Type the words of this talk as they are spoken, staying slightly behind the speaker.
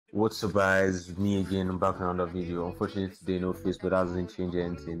What's up guys, me again. I'm back with another video. Unfortunately today no face, but that doesn't change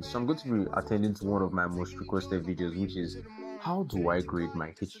anything. So I'm going to be attending to one of my most requested videos, which is how do I grade my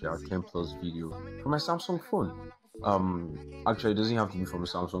HDR10 plus video for my Samsung phone. Actually it doesn't have to be from a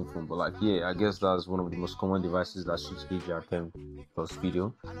Samsung phone, but like, yeah, I guess that's one of the most common devices that shoots HDR10 plus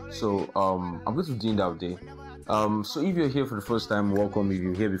video. So I'm going to be doing that today. So if you're here for the first time, welcome. If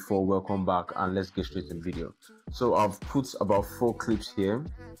you're here before, welcome back, and let's get straight to the video. So I've put about 4 clips here.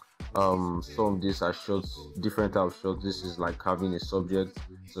 Some of these are shots, different type of shots. This is like having a subject,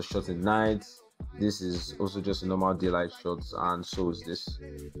 it's a shot in night. This is also just a normal daylight shots, and so is this.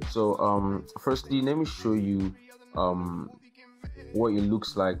 So firstly, let me show you what it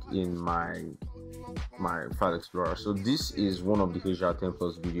looks like in my file explorer. So this is one of the HDR10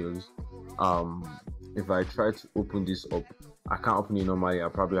 plus videos. If I try to open this up, I can't open it normally. I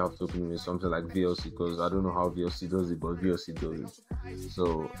probably have to open it with something like VLC, because I don't know how VLC does it, but VLC does it.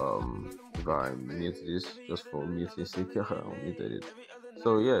 So if I mute this just for muting sake, I muted it.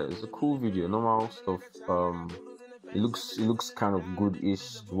 So yeah, it's a cool video, normal stuff. It looks kind of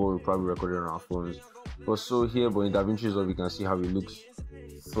good-ish to what we probably recorded on our phones. But so here, but in DaVinci Resolve, you can see how it looks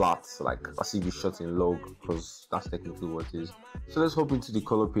flat, like as if you shot in log, because that's technically what it is. So let's hop into the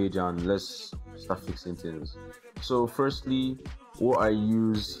color page and let's start fixing things. So firstly, what I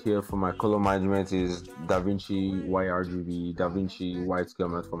use here for my color management is DaVinci YRGB, DaVinci white scale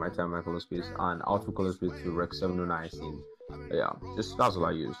mode for my time and color space, and output color space to Rec 709 scene. Yeah, just that's all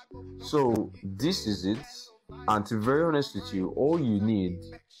I use. So this is it, and to be very honest with you, all you need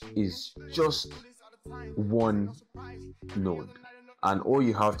is just one node, and all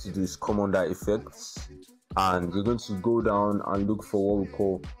you have to do is come under effects, and you're going to go down and look for what we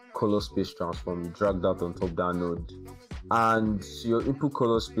call color space transform. You drag that on top that node, and your input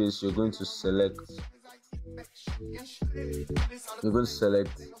color space, you're going to select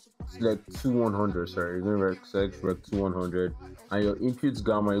 2100. Sorry, you're going to select Rec 2100, and your input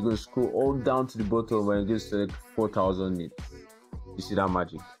gamma, you're going to scroll all down to the bottom and you're going to select 4000 nits. You see that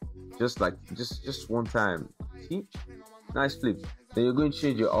magic? Just one time. See, nice flip. Then you're going to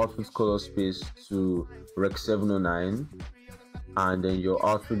change your output color space to Rec 709, and then your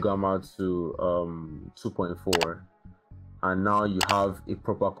output gamma to 2.4, and now you have a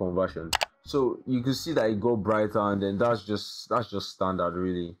proper conversion. So you can see that it got brighter, and then that's just standard,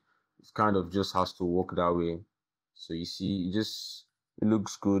 really. It kind of just has to work that way. So you see, it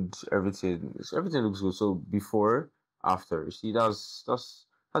looks good. Everything looks good. So before, after, you see, that's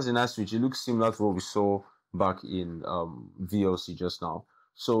a nice switch. It looks similar to what we saw back in VLC just now.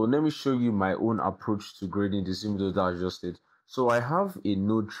 So let me show you my own approach to grading this, even though that's just it. So I have a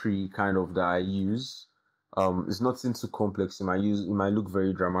node tree kind of that I use. It's nothing too complex. It might look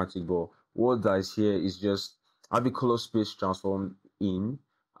very dramatic, but what that is here is just have a color space transform in,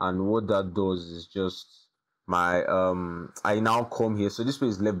 and what that does is just my I now come here. So this way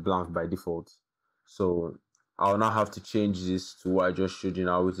is left blank by default. So I'll now have to change this to what I just showed you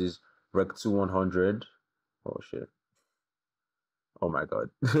now, which is Rec 2100. Oh shit. Oh my god.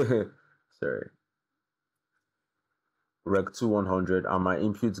 Sorry. Rec 2100, and my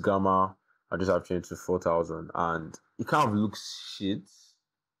input gamma, I just have changed to 4000, and it kind of looks shit,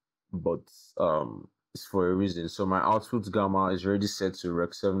 but it's for a reason. So my output gamma is already set to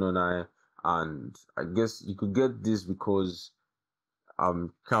Rec 709, and I guess you could get this because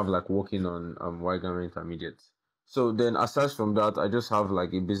I'm kind of like working on wide gamma intermediate. So then aside from that, I just have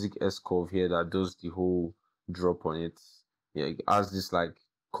like a basic S curve here that does the whole drop on it. Yeah, it adds this like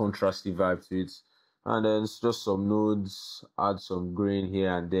contrasty vibe to it. And then it's just some nodes, add some grain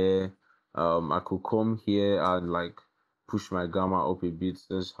here and there. I could come here and like push my gamma up a bit.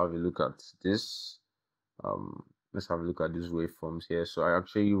 Let's have a look at this. Let's have a look at these waveforms here. So I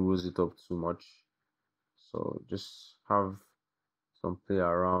actually rose it up too much. So just have some play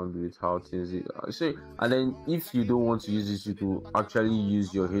around with how things say. And then if you don't want to use this, you could actually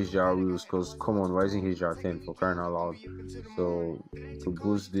use your HDR wheels, because come on, why isn't HDR10 for crying out loud? So to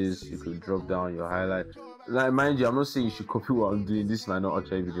boost this, you could drop down your highlight. Like, mind you, I'm not saying you should copy what I'm doing. This might not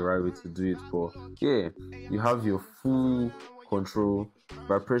actually be the right way to do it, but yeah, you have your full control. If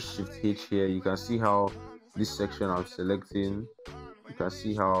I press Shift H here, you can see how this section I'm selecting, you can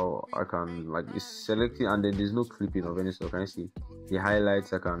see how I can, like, it's selecting and then there's no clipping of any sort. Can you see the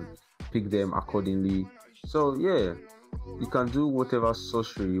highlights? I can pick them accordingly. So yeah, you can do whatever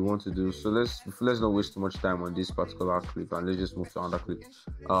sorcery you want to do. So let's not waste too much time on this particular clip, and let's just move to another clip.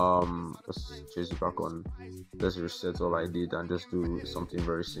 Let's chase it back on. Let's reset all I did and just do something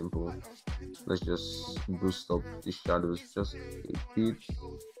very simple. Let's just boost up the shadows just a bit.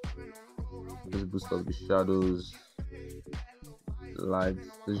 Let's boost up the shadows. lights.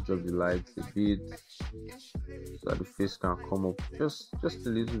 Let's drop the lights a bit so that the face can come up just a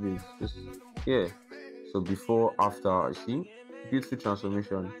little bit. Just yeah. So before, after, see, beautiful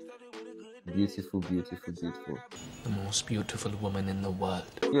transformation. Beautiful, beautiful, beautiful. The most beautiful woman in the world.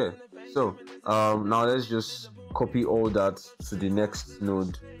 Yeah. So now let's just copy all that to the next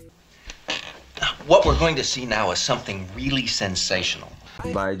node. What we're going to see now is something really sensational.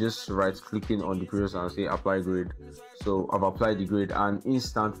 By just right clicking on the previous and say apply grade. So I've applied the grade and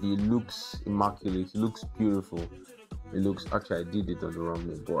instantly it looks immaculate, it looks beautiful. It looks, actually I did it on the wrong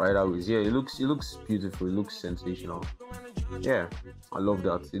way, but either ways, yeah, it looks beautiful, it looks sensational. Yeah, I love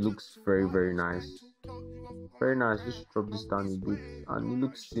that. It looks very, very nice. Very nice. Just drop this down a bit and it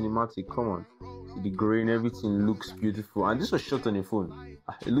looks cinematic. Come on. See the grain, everything looks beautiful. And this was shot on a phone.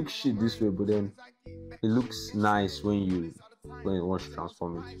 It looks shit this way, but then it looks nice when you want to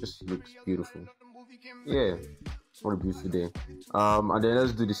transform it. It just looks beautiful. Yeah. What a beautiful day. And then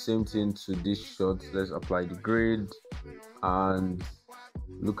let's do the same thing to this shot. Let's apply the grade and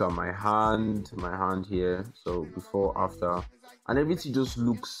look at my hand here. So before, after, and everything just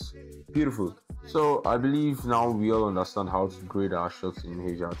looks beautiful. So I believe now we all understand how to grade our shots in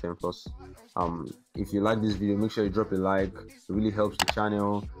HDR10 Plus. If you like this video, make sure you drop a like. It really helps the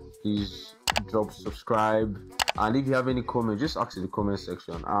channel. Please drop subscribe, and if you have any comment, just ask in the comment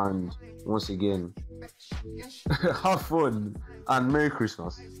section. And once again, have fun and Merry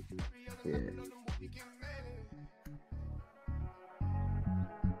Christmas. Yeah.